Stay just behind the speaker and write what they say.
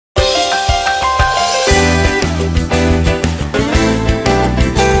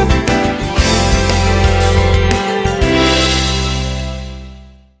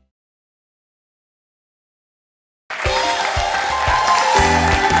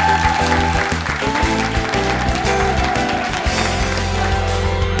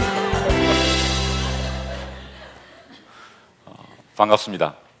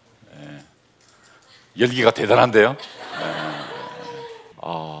반갑습니다. 열기가 대단한데요.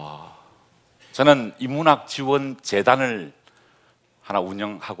 저는 인문학 지원 재단을 하나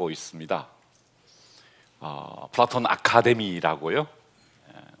운영하고 있습니다. 플라톤 아카데미라고요.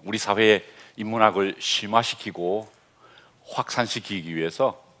 우리 사회에 인문학을 심화시키고 확산시키기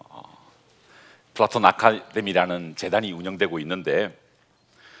위해서 플라톤 아카데미라는 재단이 운영되고 있는데,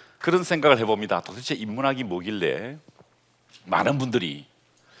 그런 생각을 해봅니다. 도대체 인문학이 뭐길래 많은 분들이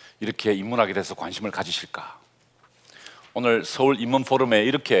이렇게 인문학에 대해서 관심을 가지실까? 오늘 서울 인문포럼에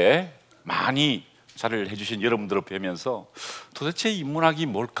이렇게 많이 자리를 해주신 여러분들을 뵈면서 도대체 인문학이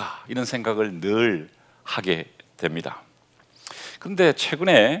뭘까? 이런 생각을 늘 하게 됩니다. 그런데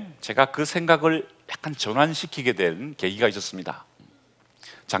최근에 제가 그 생각을 약간 전환시키게 된 계기가 있었습니다.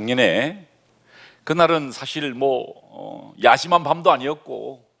 작년에, 그날은 사실 야심한 밤도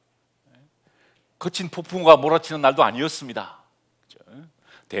아니었고 거친 폭풍우가 몰아치는 날도 아니었습니다.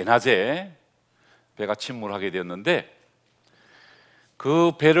 대낮에 배가 침몰하게 되었는데,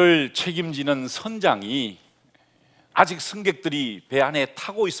 그 배를 책임지는 선장이 아직 승객들이 배 안에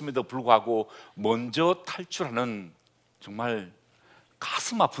타고 있음에도 불구하고 먼저 탈출하는 정말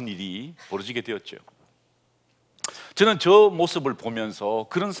가슴 아픈 일이 벌어지게 되었죠. 저는 저 모습을 보면서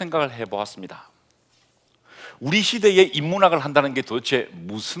그런 생각을 해보았습니다. 우리 시대에 인문학을 한다는 게 도대체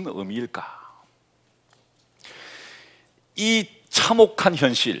무슨 의미일까? 이 참혹한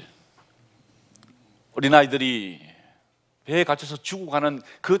현실, 어린아이들이 배에 갇혀서 죽어가는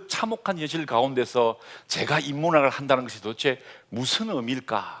그 참혹한 현실 가운데서 제가 인문학을 한다는 것이 도대체 무슨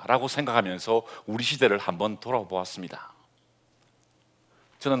의미일까라고 생각하면서 우리 시대를 한번 돌아보았습니다.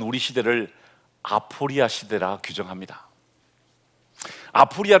 저는 우리 시대를 아포리아 시대라 규정합니다.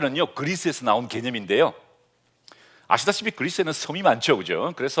 아포리아는요, 그리스에서 나온 개념인데요, 아시다시피 그리스에는 섬이 많죠,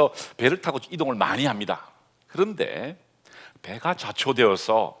 그죠? 그래서 배를 타고 이동을 많이 합니다. 그런데 배가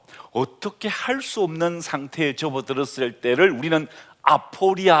좌초되어서 어떻게 할 수 없는 상태에 접어들었을 때를 우리는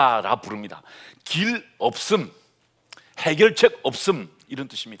아포리아라 부릅니다. 길 없음, 해결책 없음, 이런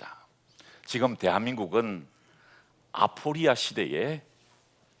뜻입니다. 지금 대한민국은 아포리아 시대에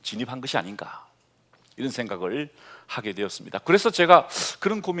진입한 것이 아닌가, 이런 생각을 하게 되었습니다. 그래서 제가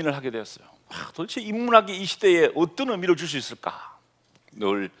그런 고민을 하게 되었어요. 도대체 인문학이 이 시대에 어떤 의미를 줄 수 있을까,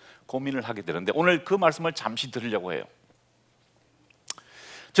 늘 고민을 하게 되는데, 오늘 그 말씀을 잠시 드리려고 해요.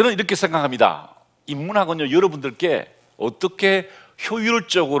 저는 이렇게 생각합니다. 인문학은요, 여러분들께 어떻게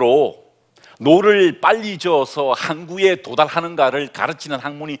효율적으로 노를 빨리 저어서 항구에 도달하는가를 가르치는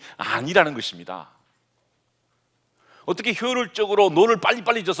학문이 아니라는 것입니다. 어떻게 효율적으로 노를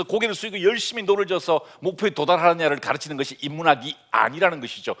빨리빨리 져서 고개를 숙이고 열심히 노를 져서 목표에 도달하느냐를 가르치는 것이 인문학이 아니라는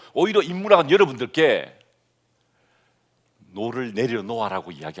것이죠. 오히려 인문학은 여러분들께 노를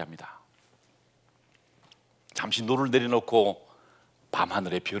내려놓아라고 이야기합니다. 잠시 노를 내려놓고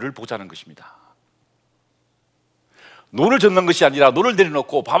밤하늘의 별을 보자는 것입니다. 노를 젓는 것이 아니라 노를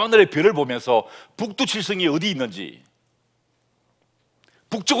내려놓고 밤하늘의 별을 보면서 북두칠성이 어디 있는지,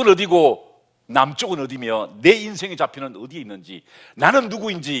 북쪽은 어디고 남쪽은 어디며 내 인생의 좌표는 어디에 있는지, 나는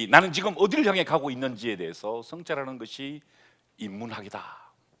누구인지, 나는 지금 어디를 향해 가고 있는지에 대해서 성찰하는 것이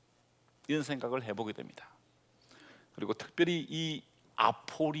인문학이다, 이런 생각을 해보게 됩니다. 그리고 특별히 이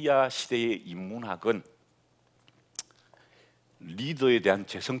아포리아 시대의 인문학은 리더에 대한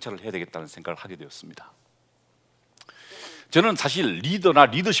재성찰을 해야 되겠다는 생각을 하게 되었습니다. 저는 사실 리더나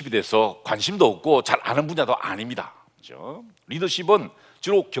리더십에 대해서 관심도 없고 잘 아는 분야도 아닙니다. 그렇죠? 리더십은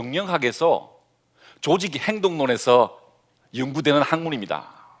주로 경영학에서 조직 행동론에서 연구되는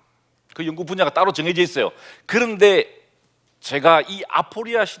학문입니다. 그 연구 분야가 따로 정해져 있어요. 그런데 제가 이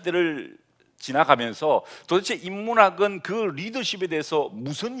아포리아 시대를 지나가면서 도대체 인문학은 그 리더십에 대해서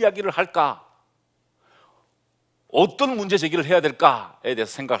무슨 이야기를 할까, 어떤 문제 제기를 해야 될까에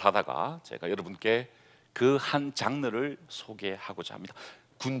대해서 생각을 하다가 제가 여러분께 그 한 장르를 소개하고자 합니다.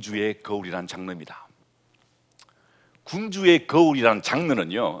 군주의 거울이라는 장르입니다. 군주의 거울이라는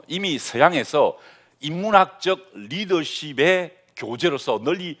장르는요, 이미 서양에서 인문학적 리더십의 교재로서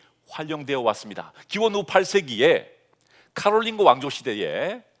널리 활용되어 왔습니다. 기원 후 8세기에 카롤린고 왕조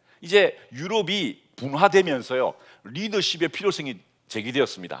시대에 이제 유럽이 분화되면서요, 리더십의 필요성이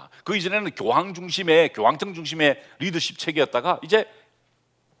제기되었습니다. 그 이전에는 교황청 중심의 리더십 체계였다가 이제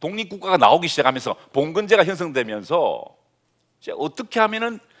독립국가가 나오기 시작하면서 봉건제가 형성되면서 이제 어떻게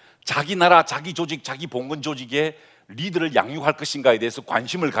하면은 자기 나라, 자기 조직, 자기 봉건 조직의 리더를 양육할 것인가에 대해서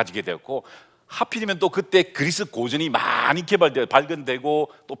관심을 가지게 되었고, 하필이면 또 그때 그리스 고전이 많이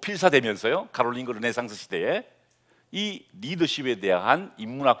발견되고 또 필사되면서요, 카롤린고 르네상스 시대에 이 리더십에 대한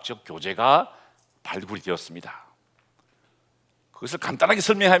인문학적 교재가 발굴이 되었습니다. 그것을 간단하게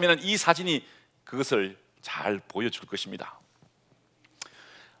설명하면 이 사진이 그것을 잘 보여줄 것입니다.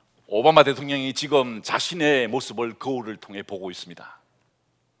 오바마 대통령이 지금 자신의 모습을 거울을 통해 보고 있습니다.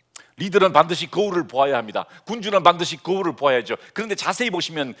 리더는 반드시 거울을 보아야 합니다. 군주는 반드시 거울을 보아야죠. 그런데 자세히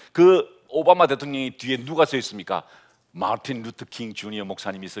보시면 그 오바마 대통령이 뒤에 누가 서 있습니까? 마틴 루터 킹 주니어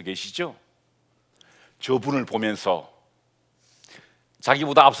목사님이 서 계시죠. 저분을 보면서,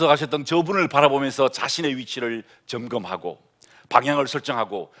 자기보다 앞서가셨던 저분을 바라보면서 자신의 위치를 점검하고 방향을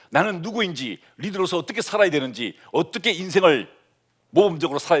설정하고 나는 누구인지, 리더로서 어떻게 살아야 되는지, 어떻게 인생을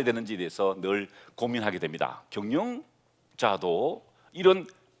모범적으로 살아야 되는지에 대해서 늘 고민하게 됩니다. 경영자도 이런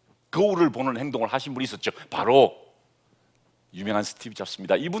거울을 보는 행동을 하신 분이 있었죠. 바로 유명한 스티브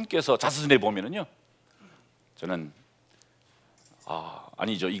잡스입니다. 이분께서 자서전에 보면은요, 저는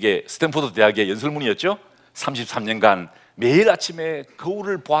아니죠, 이게 스탠포드 대학의 연설문이었죠. 33년간 매일 아침에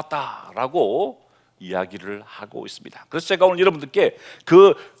거울을 보았다라고 이야기를 하고 있습니다. 그래서 제가 오늘 여러분들께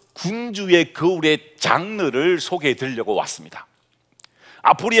그 군주의 거울의 장르를 소개해 드리려고 왔습니다.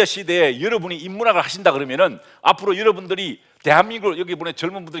 아포리아 시대에 여러분이 인문학을 하신다 그러면은 앞으로 여러분들이 대한민국을, 여기 보내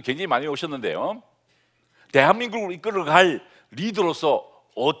젊은 분들이 굉장히 많이 오셨는데요, 대한민국을 이끌어갈 리더로서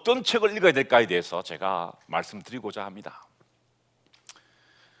어떤 책을 읽어야 될까에 대해서 제가 말씀드리고자 합니다.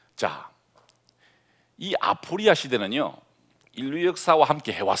 자, 이 아포리아 시대는요, 인류 역사와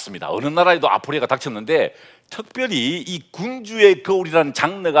함께 해왔습니다. 어느 나라에도 아포리아가 닥쳤는데, 특별히 이 군주의 거울이라는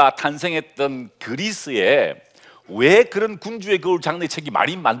장르가 탄생했던 그리스에 왜 그런 군주의 거울 장르의 책이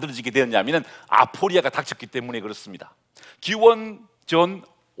많이 만들어지게 되었냐면 아포리아가 닥쳤기 때문에 그렇습니다. 기원전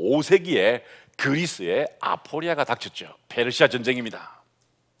 5세기에 그리스에 아포리아가 닥쳤죠. 페르시아 전쟁입니다.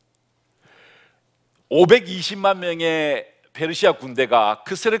 520만 명의 페르시아 군대가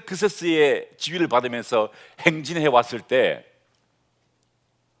크세노폰의 지휘를 받으면서 행진해 왔을 때,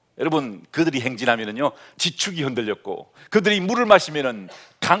 여러분, 그들이 행진하면은요 지축이 흔들렸고 그들이 물을 마시면은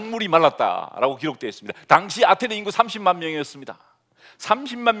강물이 말랐다라고 기록되어 있습니다. 당시 아테네 인구 30만 명이었습니다.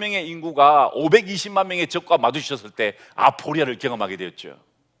 30만 명의 인구가 520만 명의 적과 마주쳤을 때 아포리아를 경험하게 되었죠.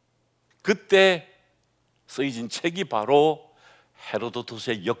 그때 쓰여진 책이 바로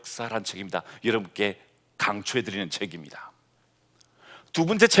헤로도토스의 역사란 책입니다. 여러분께 강추해드리는 책입니다. 두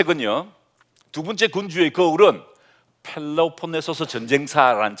번째 책은요, 두 번째 군주의 거울은 펠로폰네소스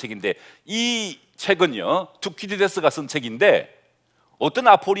전쟁사라는 책인데, 이 책은요 투키디데스가 쓴 책인데, 어떤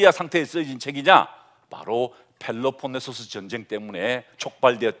아포리아 상태에 쓰여진 책이냐? 바로 펠로폰네소스 전쟁 때문에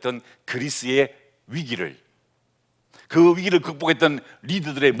촉발되었던 그리스의 위기를, 그 위기를 극복했던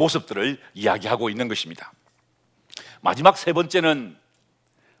리더들의 모습들을 이야기하고 있는 것입니다. 마지막 세 번째는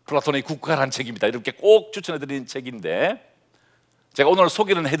플라톤의 국가라는 책입니다. 이렇게 꼭 추천해드리는 책인데, 제가 오늘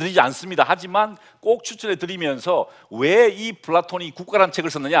소개는 해드리지 않습니다. 하지만 꼭 추천해드리면서 왜 이 플라톤이 국가라는 책을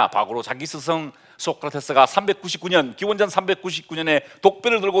썼느냐? 바로 자기 스승 소크라테스가 399년, 기원전 399년에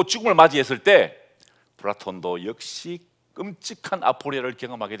독배를 들고 죽음을 맞이했을 때 플라톤도 역시 끔찍한 아포리아를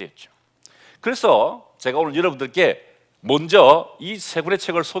경험하게 되었죠. 그래서 제가 오늘 여러분들께 먼저 이 세 권의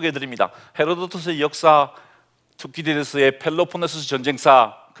책을 소개해드립니다. 헤로도토스의 역사, 투키디데스의 펠로폰네소스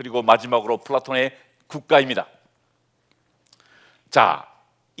전쟁사, 그리고 마지막으로 플라톤의 국가입니다. 자,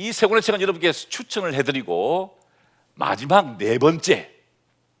 이 세 권의 책은 여러분께 추천을 해드리고, 마지막 네 번째,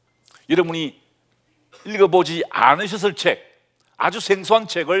 여러분이 읽어보지 않으셨을 책, 아주 생소한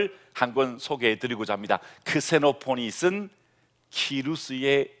책을 한 권 소개해드리고자 합니다. 크세노폰이 쓴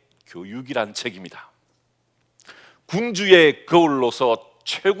키루스의 교육이라는 책입니다. 군주의 거울로서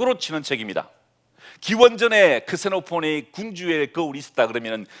최고로 치는 책입니다. 기원전에 크세노폰의 군주의 거울이 있었다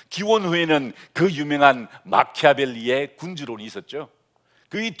그러면 기원 후에는 그 유명한 마키아벨리의 군주론이 있었죠.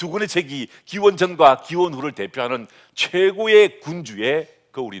 그 이 두 권의 책이 기원전과 기원 후를 대표하는 최고의 군주의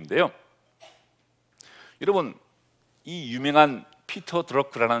거울인데요, 여러분, 이 유명한 피터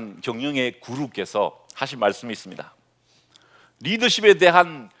드러커라는 경영의 구루께서 하신 말씀이 있습니다. 리더십에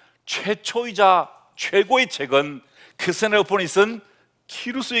대한 최초이자 최고의 책은 크세노폰이 쓴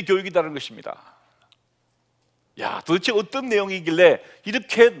키루스의 교육이라는 것입니다. 야, 도대체 어떤 내용이길래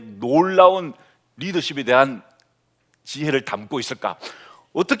이렇게 놀라운 리더십에 대한 지혜를 담고 있을까?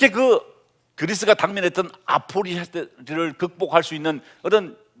 어떻게 그 그리스가 당면했던 아포리아를 극복할 수 있는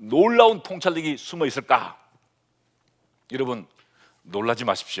어떤 놀라운 통찰력이 숨어 있을까? 여러분, 놀라지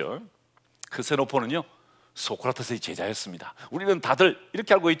마십시오. 크세노폰은요 소크라테스의 제자였습니다. 우리는 다들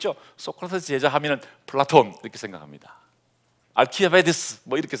이렇게 알고 있죠. 소크라테스 제자 하면은 플라톤 이렇게 생각합니다. 알키아베디스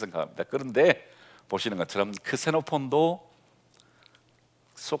뭐 이렇게 생각합니다. 그런데 보시는 것처럼 크세노폰도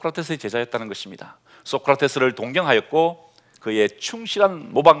소크라테스의 제자였다는 것입니다. 소크라테스를 동경하였고 그의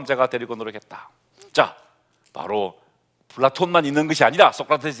충실한 모방자가 되려고 노력했다. 자, 바로 플라톤만 있는 것이 아니라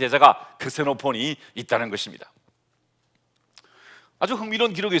소크라테스 제자가 크세노폰이 있다는 것입니다. 아주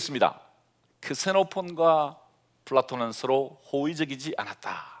흥미로운 기록이 있습니다. 크세노폰과 플라톤은 서로 호의적이지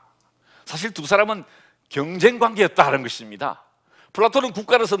않았다. 사실 두 사람은 경쟁 관계였다는 것입니다. 플라톤은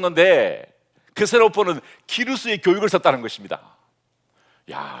국가를 썼는데 크세노폰은 키루스의 교육을 썼다는 것입니다.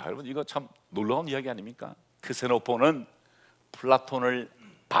 야, 여러분 이거 참 놀라운 이야기 아닙니까? 크세노폰은 플라톤을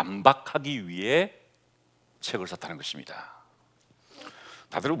반박하기 위해 책을 썼다는 것입니다.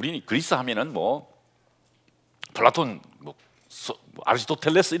 다들 우리 그리스 하면은 뭐 플라톤,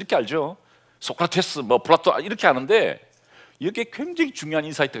 아리스토텔레스 이렇게 알죠. 소크라테스, 플라톤 이렇게 아는데 여기에 굉장히 중요한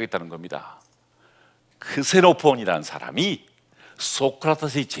인사이트가 있다는 겁니다. 크세노폰이라는 사람이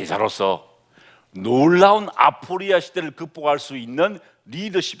소크라테스의 제자로서 놀라운 아포리아 시대를 극복할 수 있는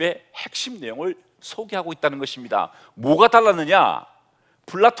리더십의 핵심 내용을 소개하고 있다는 것입니다. 뭐가 달랐느냐?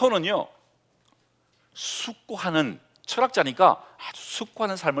 플라톤은요, 숙고하는 철학자니까 아주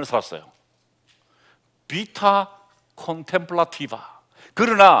숙고하는 삶을 살았어요. 비타 콘템플라티바.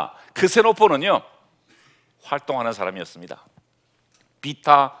 그러나 크세노폰은요, 활동하는 사람이었습니다.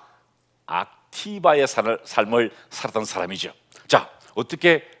 비타 악티바의 삶을 살았던 사람이죠. 자,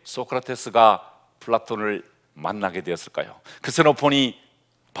 어떻게 소크라테스가 플라톤을 만나게 되었을까요? 크세노폰이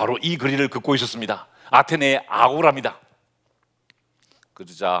바로 이 거리를 걷고 있었습니다. 아테네의 아고라입니다.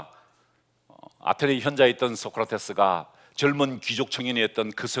 그러자 아테네 현자에 있던 소크라테스가 젊은 귀족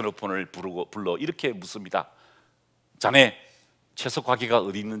청년이었던 크세노폰을 불러 이렇게 묻습니다. 자네 채석화기가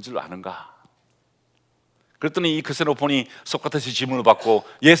어디 있는 줄 아는가? 그랬더니 이 크세노폰이 소크라테스의 질문을 받고,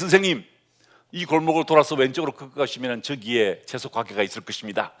 예 선생님, 이 골목을 돌아서 왼쪽으로 가시면 저기에 채석화기가 있을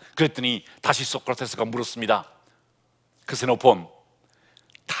것입니다. 그랬더니 다시 소크라테스가 물었습니다. 크세노폰,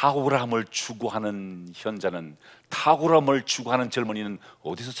 탁월함을 추구하는 현자는, 탁월함을 추구하는 젊은이는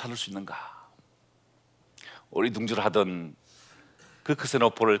어디서 찾을 수 있는가? 어리둥절하던 그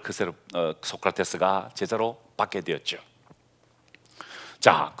크세노폰을 소크라테스가 제자로 받게 되었죠.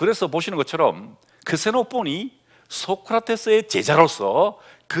 자, 그래서 보시는 것처럼 크세노폰이 소크라테스의 제자로서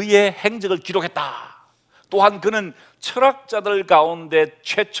그의 행적을 기록했다. 또한 그는 철학자들 가운데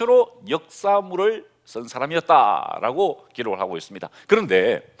최초로 역사물을 쓴 사람이었다라고 기록을 하고 있습니다.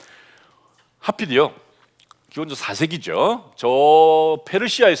 그런데 하필이요, 기원전 4세기죠. 저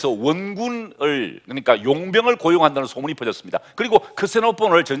페르시아에서 원군을, 그러니까 용병을 고용한다는 소문이 퍼졌습니다. 그리고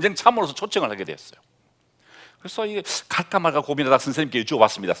크세노폰을 전쟁 참모로서 초청을 하게 되었어요. 그래서 이게 갈까 말까 고민하다가 선생님께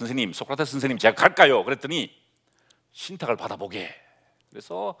여쭤봤습니다. 선생님, 소크라테스 선생님, 제가 갈까요? 그랬더니 신탁을 받아보게.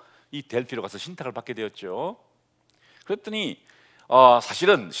 그래서 이 델피로 가서 신탁을 받게 되었죠. 그랬더니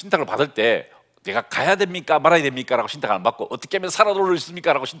사실은 신탁을 받을 때 내가 가야 됩니까 말아야 됩니까? 라고 신탁을 안 받고 어떻게 하면 살아돌을 수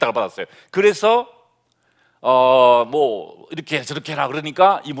있습니까? 라고 신탁을 받았어요. 그래서 뭐 이렇게 저렇게 해라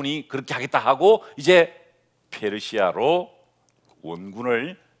그러니까 이분이 그렇게 하겠다 하고 이제 페르시아로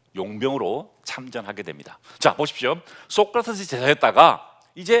원군을 용병으로 참전하게 됩니다. 자, 보십시오. 소크라테스 제자였다가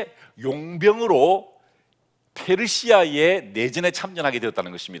이제 용병으로 페르시아의 내전에 참전하게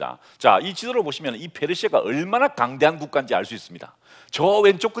되었다는 것입니다. 자, 이 지도를 보시면 이 페르시아가 얼마나 강대한 국가인지 알 수 있습니다. 저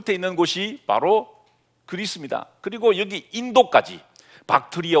왼쪽 끝에 있는 곳이 바로 그리스입니다. 그리고 여기 인도까지,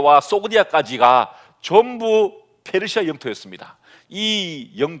 박트리아와 소그디아까지가 전부 페르시아 영토였습니다.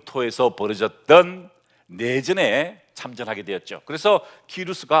 이 영토에서 벌어졌던 내전에 참전하게 되었죠. 그래서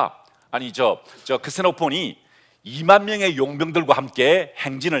키루스가, 크세노폰이 2만 명의 용병들과 함께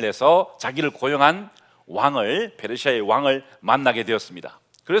행진을 해서 자기를 고용한 왕을, 페르시아의 왕을 만나게 되었습니다.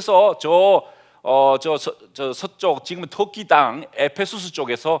 그래서 서쪽, 지금 터키 땅 에페소스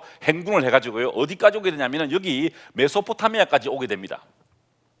쪽에서 행군을 해가지고요, 어디까지 오게 되냐면 여기 메소포타미아까지 오게 됩니다.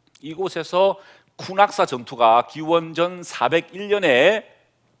 이곳에서 쿠낙사 전투가 기원전 401년에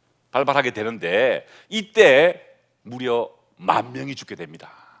발발하게 되는데 이때 무려 10,000명이 죽게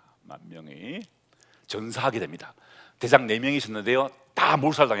됩니다. 10,000명이 전사하게 됩니다. 대장 4명이 있었는데요, 다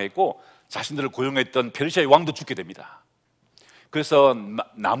몰살당했고 자신들을 고용했던 페르시아의 왕도 죽게 됩니다. 그래서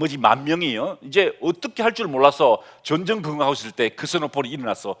나머지 10,000명이요, 이제 어떻게 할 줄 몰라서 전전긍긍하고 있을 때 크세노폰이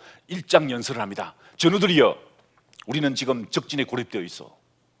일어나서 일장연설을 합니다. 전우들이여, 우리는 지금 적진에 고립되어 있어.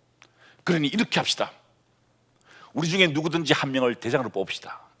 그러니 이렇게 합시다. 우리 중에 누구든지 한 명을 대장으로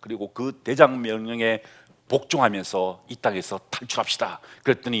뽑읍시다. 그리고 그 대장 명령에 복종하면서 이 땅에서 탈출합시다.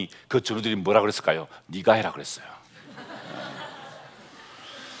 그랬더니 그 전우들이 뭐라 그랬을까요? 네가 해라 그랬어요.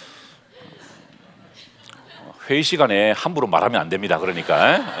 회의 시간에 함부로 말하면 안 됩니다.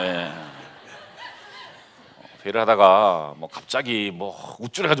 그러니까 회의를 하다가 갑자기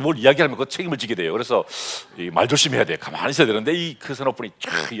우쭐해가지고 뭘 이야기하면 그 책임을 지게 돼요. 그래서 말 조심해야 돼. 가만히 있어야 되는데 이 크세노폰이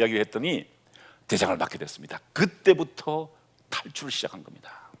쫙 이야기를 했더니 대장을 맡게 됐습니다. 그때부터 탈출을 시작한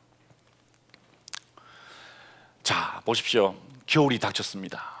겁니다. 자, 보십시오. 겨울이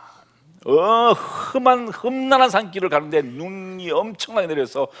닥쳤습니다. 험난한 산길을 가는데 눈이 엄청나게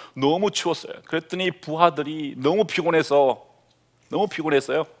내려서 너무 추웠어요. 그랬더니 부하들이 너무 피곤했어요.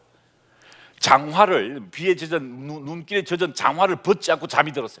 장화를, 비에 젖은 눈길에 젖은 장화를 벗지 않고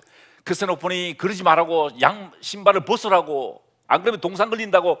잠이 들었어요. 크세노폰이 그러지 말라고, 양 신발을 벗으라고, 안 그러면 동상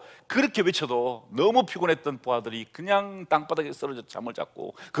걸린다고 그렇게 외쳐도 너무 피곤했던 부하들이 그냥 땅바닥에 쓰러져 잠을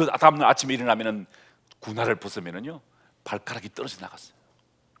잤고, 그 다음날 아침에 일어나면은 군화를 벗으면은요 발가락이 떨어져 나갔어요.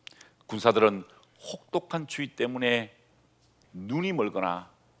 군사들은 혹독한 추위 때문에 눈이 멀거나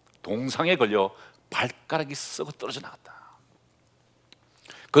동상에 걸려 발가락이 썩어 떨어져 나갔다.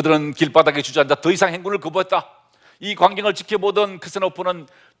 그들은 길바닥에 주저앉아 더 이상 행군을 거부했다. 이 광경을 지켜보던 크세노폰은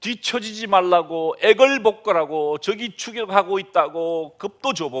뒤처지지 말라고 애걸복걸하고 적이 추격하고 있다고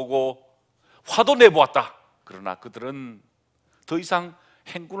겁도 줘보고 화도 내보았다. 그러나 그들은 더 이상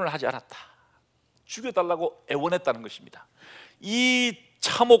행군을 하지 않았다. 죽여달라고 애원했다는 것입니다. 이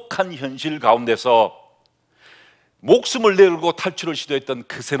참혹한 현실 가운데서 목숨을 내걸고 탈출을 시도했던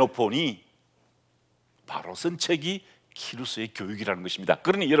크세노폰이 바로 쓴 책이 키루스의 교육이라는 것입니다.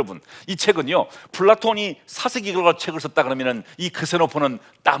 그러니 여러분, 이 책은요, 플라톤이 사색이 결과 책을 썼다 그러면은 이 크세노폰은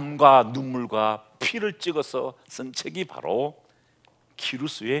땀과 눈물과 피를 찍어서 쓴 책이 바로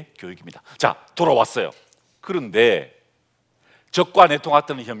키루스의 교육입니다. 자, 돌아왔어요. 그런데 적과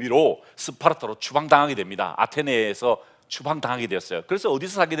내통했던 혐의로 스파르타로 추방당하게 됩니다. 아테네에서 추방당하게 되었어요. 그래서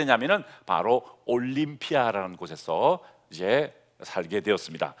어디서 살게 되냐면은 바로 올림피아라는 곳에서 이제 살게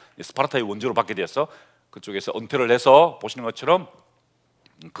되었습니다. 스파르타의 원조로 받게 되어서 그쪽에서 은퇴를 해서 보시는 것처럼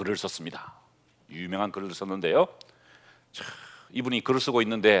글을 썼습니다. 유명한 글을 썼는데요, 이분이 글을 쓰고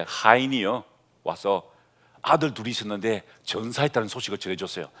있는데 하인이요 와서 아들 둘이 있었는데 전사했다는 소식을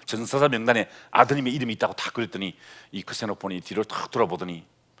전해줬어요. 전사자 명단에 아드님의 이름이 있다고 다 그랬더니 이 크세노폰이 뒤를 탁 돌아보더니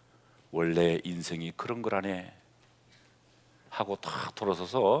원래 인생이 그런 거라네 하고 탁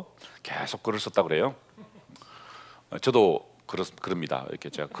돌아서서 계속 글을 썼다 그래요. 저도 그럽니다. 이렇게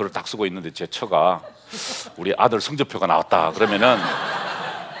제가 글을 딱 쓰고 있는데 제 처가 우리 아들 성적표가 나왔다 그러면은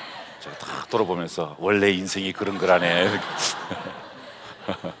제가 딱 돌아보면서 원래 인생이 그런 거라네.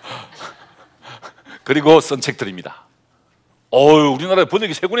 그리고 쓴 책들입니다. 우리나라에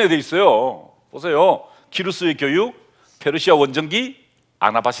번역이 3권에 돼 있어요. 보세요. 키루스의 교육, 페르시아 원정기,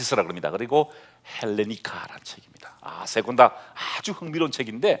 아나바시스라 그럽니다. 그리고 헬레니카라는 책입니다. 3권 다 아주 흥미로운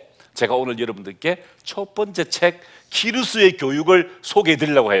책인데 제가 오늘 여러분들께 첫 번째 책 키루스의 교육을 소개해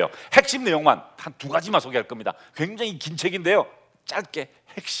드리려고 해요. 핵심 내용만 한 2가지만 소개할 겁니다. 굉장히 긴 책인데요, 짧게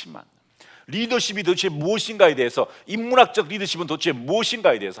핵심만. 리더십이 도대체 무엇인가에 대해서, 인문학적 리더십은 도대체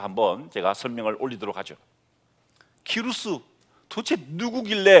무엇인가에 대해서 한번 제가 설명을 올리도록 하죠. 키루스 도대체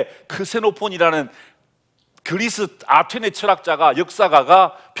누구길래 크세노폰이라는 그리스 아테네 철학자가,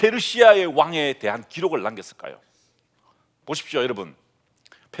 역사가가 페르시아의 왕에 대한 기록을 남겼을까요? 보십시오 여러분,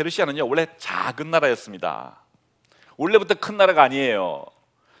 페르시아는요 원래 작은 나라였습니다. 원래부터 큰 나라가 아니에요.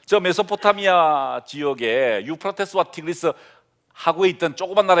 저 메소포타미아 지역에 유프라테스와 티그리스 하구에 있던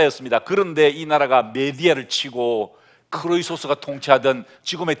조그만 나라였습니다. 그런데 이 나라가 메디아를 치고 크로이소스가 통치하던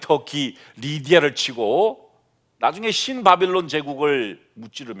지금의 터키, 리디아를 치고 나중에 신바빌론 제국을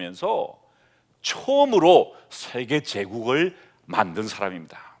무찌르면서 처음으로 세계 제국을 만든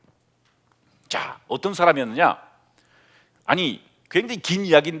사람입니다. 자, 어떤 사람이었느냐? 아니, 굉장히 긴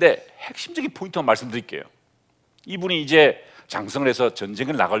이야기인데 핵심적인 포인트만 말씀드릴게요. 이분이 이제 장성을 해서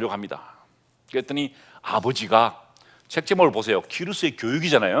전쟁을 나가려고 합니다. 그랬더니 아버지가, 책 제목을 보세요. 키루스의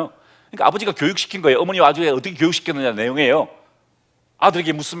교육이잖아요. 그러니까 아버지가 교육시킨 거예요. 어머니와 아버지가 어떻게 교육시켰느냐 내용이에요.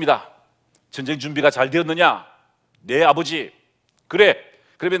 아들에게 묻습니다. 전쟁 준비가 잘 되었느냐? 네 아버지. 그래,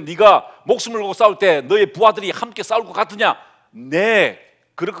 그러면 네가 목숨을 걸고 싸울 때 너의 부하들이 함께 싸울 것 같으냐? 네,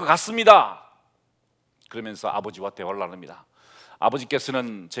 그럴 것 같습니다. 그러면서 아버지와 대화를 나눕니다.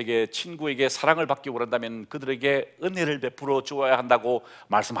 아버지께서는 제게 친구에게 사랑을 받기 원한다면 그들에게 은혜를 베풀어 주어야 한다고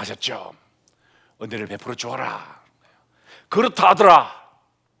말씀하셨죠. 은혜를 베풀어 주어라. 그렇다 아들아.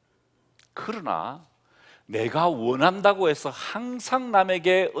 그러나 내가 원한다고 해서 항상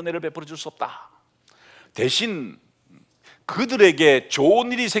남에게 은혜를 베풀어 줄 수 없다. 대신 그들에게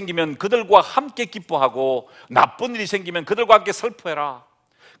좋은 일이 생기면 그들과 함께 기뻐하고 나쁜 일이 생기면 그들과 함께 슬퍼해라.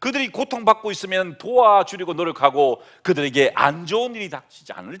 그들이 고통받고 있으면 도와주려고 노력하고 그들에게 안 좋은 일이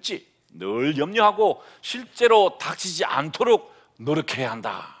닥치지 않을지 늘 염려하고 실제로 닥치지 않도록 노력해야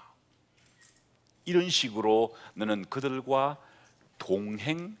한다. 이런 식으로 너는 그들과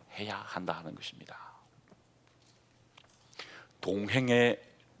동행해야 한다 하는 것입니다. 동행의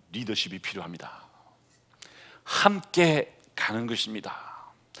리더십이 필요합니다. 함께 가는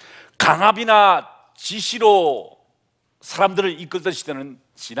것입니다. 강압이나 지시로 사람들을 이끌던 시대는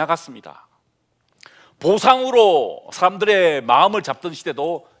지나갔습니다. 보상으로 사람들의 마음을 잡던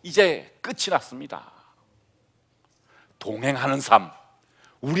시대도 이제 끝이 났습니다. 동행하는 삶,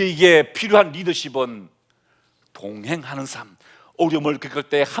 우리에게 필요한 리더십은 동행하는 삶. 어려움을 겪을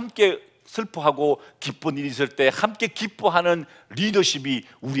때 함께 슬퍼하고 기쁜 일이 있을 때 함께 기뻐하는 리더십이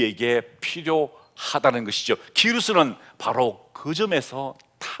우리에게 필요하다는 것이죠. 키루스는 바로 그 점에서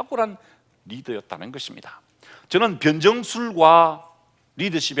탁월한 리더였다는 것입니다. 저는 변정술과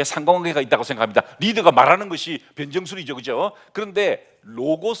리더십에 상관관계가 있다고 생각합니다. 리더가 말하는 것이 변정술이죠, 그죠? 그런데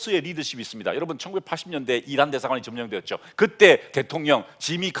로고스의 리더십이 있습니다. 여러분 1980년대 이란 대사관이 점령되었죠. 그때 대통령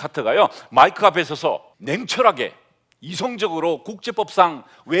지미 카터가요, 마이크 앞에 서서 냉철하게 이성적으로 국제법상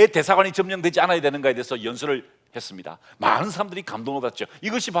왜 대사관이 점령되지 않아야 되는가에 대해서 연설을 했습니다. 많은 사람들이 감동을 받았죠.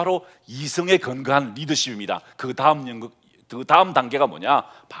 이것이 바로 이성의 건강한 리더십입니다. 그 다음 단계가 뭐냐?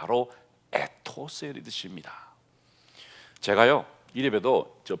 바로 에토스의 리더십입니다. 제가요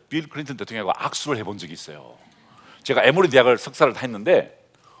이래봬도 저 빌 클린턴 대통령하고 악수를 해본 적이 있어요. 제가 에모리 대학을 석사를 다 했는데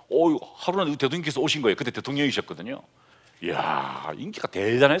하루는 대통령께서 오신 거예요. 그때 대통령이셨거든요. 이야, 인기가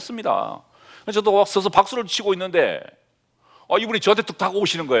대단했습니다. 저도 서서 박수를 치고 있는데 이분이 저한테 뚝 하고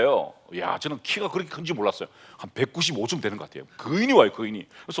오시는 거예요. 이야, 저는 키가 그렇게 큰지 몰랐어요. 한 195쯤 되는 것 같아요. 거인이 와요, 거인이.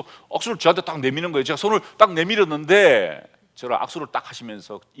 그래서 악수를 저한테 딱 내미는 거예요. 제가 손을 딱 내밀었는데 저랑 악수를 딱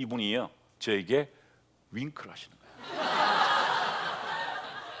하시면서 이분이요 저에게 윙크를 하시는 거예요.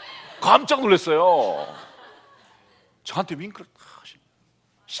 깜짝 놀랐어요. 저한테 윙크를 딱 하시는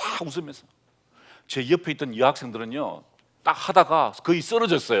거예요. 싹 웃으면서. 제 옆에 있던 여학생들은요 딱 하다가 거의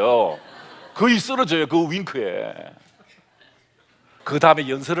쓰러졌어요. 거의 쓰러져요, 그 윙크에. 그 다음에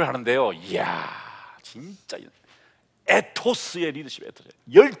연설을 하는데요, 이야, 진짜 에토스의 리더십, 에토스.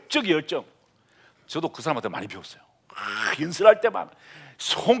 열정. 저도 그 사람한테 많이 배웠어요. 연설할 때만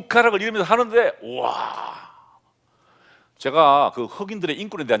손가락을 이러면서 하는데, 와, 제가 그 흑인들의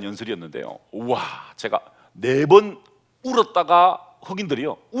인권에 대한 연설이었는데요, 와, 제가 4번 울었다가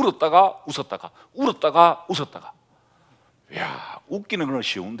흑인들이요 울었다가 웃었다가. 야, 웃기는 건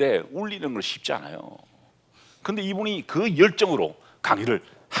쉬운데 울리는 건 쉽지 않아요. 근데 이분이 그 열정으로 강의를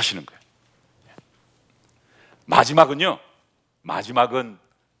하시는 거예요. 마지막은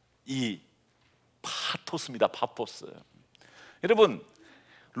이 파토스입니다. 파토스. 여러분,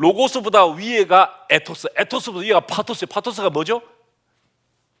 로고스보다 위에가 에토스, 에토스보다 위에가 파토스. 파토스가 뭐죠?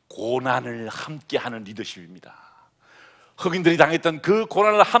 고난을 함께하는 리더십입니다. 흑인들이 당했던 그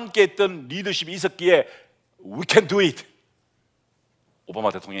고난을 함께했던 리더십이 있었기에 We can do it.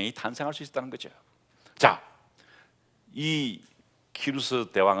 오바마 대통령이 탄생할 수 있었다는 거죠. 자, 이 키루스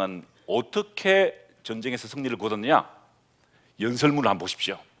대왕은 어떻게 전쟁에서 승리를 거뒀느냐? 연설문을 한번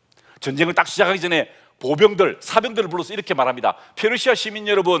보십시오. 전쟁을 딱 시작하기 전에 사병들을 불러서 이렇게 말합니다. 페르시아 시민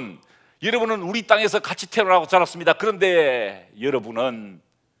여러분, 여러분은 우리 땅에서 같이 태어나고 자랐습니다. 그런데 여러분은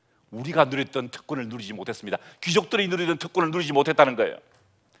우리가 누렸던 특권을 누리지 못했습니다. 귀족들이 누리던 특권을 누리지 못했다는 거예요.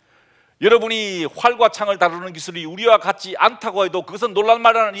 여러분이 활과 창을 다루는 기술이 우리와 같지 않다고 해도 그것은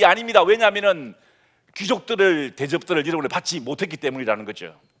놀랄만한 일이 아닙니다. 왜냐하면 대접들을 여러분이 받지 못했기 때문이라는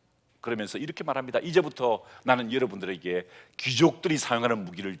거죠. 그러면서 이렇게 말합니다. 이제부터 나는 여러분들에게 귀족들이 사용하는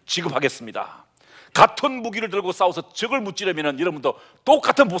무기를 지급하겠습니다. 같은 무기를 들고 싸워서 적을 무찌르면 여러분도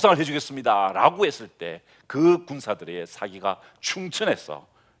똑같은 보상을 해주겠습니다 라고 했을 때 그 군사들의 사기가 충천해서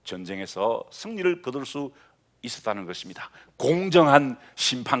전쟁에서 승리를 거둘 수 있었다는 것입니다. 공정한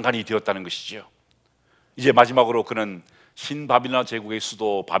심판관이 되었다는 것이죠. 이제 마지막으로 그는 신바빌론 제국의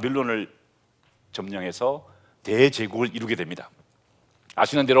수도 바빌론을 점령해서 대제국을 이루게 됩니다.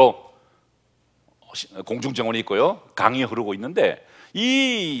 아시는 대로 공중정원이 있고요, 강이 흐르고 있는데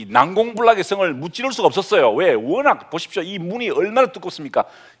이 난공불락의 성을 무찌를 수가 없었어요. 왜? 워낙 보십시오, 이 문이 얼마나 두껍습니까?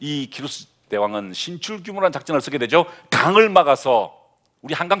 이 키루스 대왕은 신출규모란 작전을 쓰게 되죠. 강을 막아서,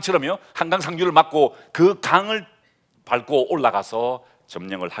 우리 한강처럼요, 한강 상류를 막고 그 강을 밟고 올라가서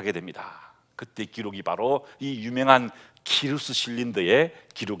점령을 하게 됩니다. 그때 기록이 바로 이 유명한 키루스 실린더의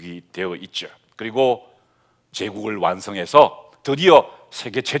기록이 되어 있죠. 그리고 제국을 완성해서 드디어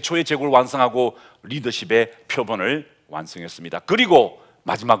세계 최초의 제국을 완성하고 리더십의 표본을 완성했습니다. 그리고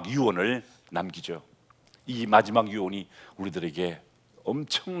마지막 유언을 남기죠. 이 마지막 유언이 우리들에게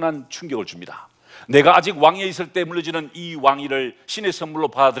엄청난 충격을 줍니다. 내가 아직 왕위에 있을 때 물려주는 이 왕위를 신의 선물로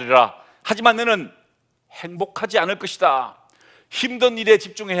받아들이라. 하지만 너는 행복하지 않을 것이다. 힘든 일에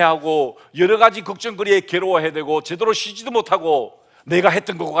집중해야 하고 여러 가지 걱정거리에 괴로워해야 되고 제대로 쉬지도 못하고 내가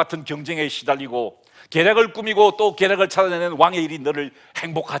했던 것과 같은 경쟁에 시달리고 계략을 꾸미고 또 계략을 찾아내는 왕의 일이 너를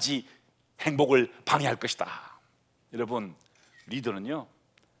행복을 방해할 것이다. 여러분, 리더는요,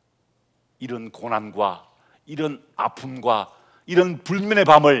 이런 고난과 이런 아픔과 이런 불면의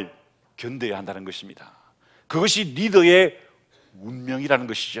밤을 견뎌야 한다는 것입니다. 그것이 리더의 운명이라는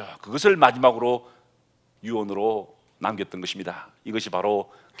것이죠. 그것을 마지막으로 유언으로 남겼던 것입니다. 이것이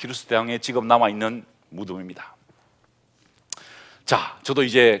바로 키루스 대왕의 지금 남아있는 무덤입니다. 자, 저도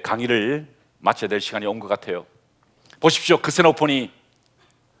이제 강의를 마쳐야 될 시간이 온 것 같아요. 보십시오, 크세노폰이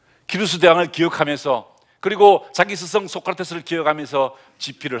키루스 대왕을 기억하면서, 그리고 자기 스승 소크라테스를 기억하면서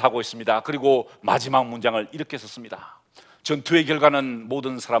집필을 하고 있습니다. 그리고 마지막 문장을 이렇게 썼습니다. 전투의 결과는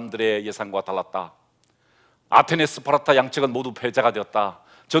모든 사람들의 예상과 달랐다. 아테네, 스파르타 양측은 모두 패자가 되었다.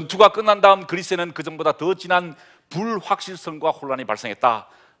 전투가 끝난 다음 그리스에는 그전보다 더 진한 불확실성과 혼란이 발생했다.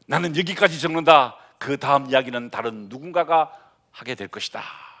 나는 여기까지 적는다. 그 다음 이야기는 다른 누군가가 하게 될 것이다.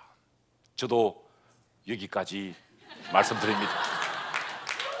 저도 여기까지 말씀드립니다.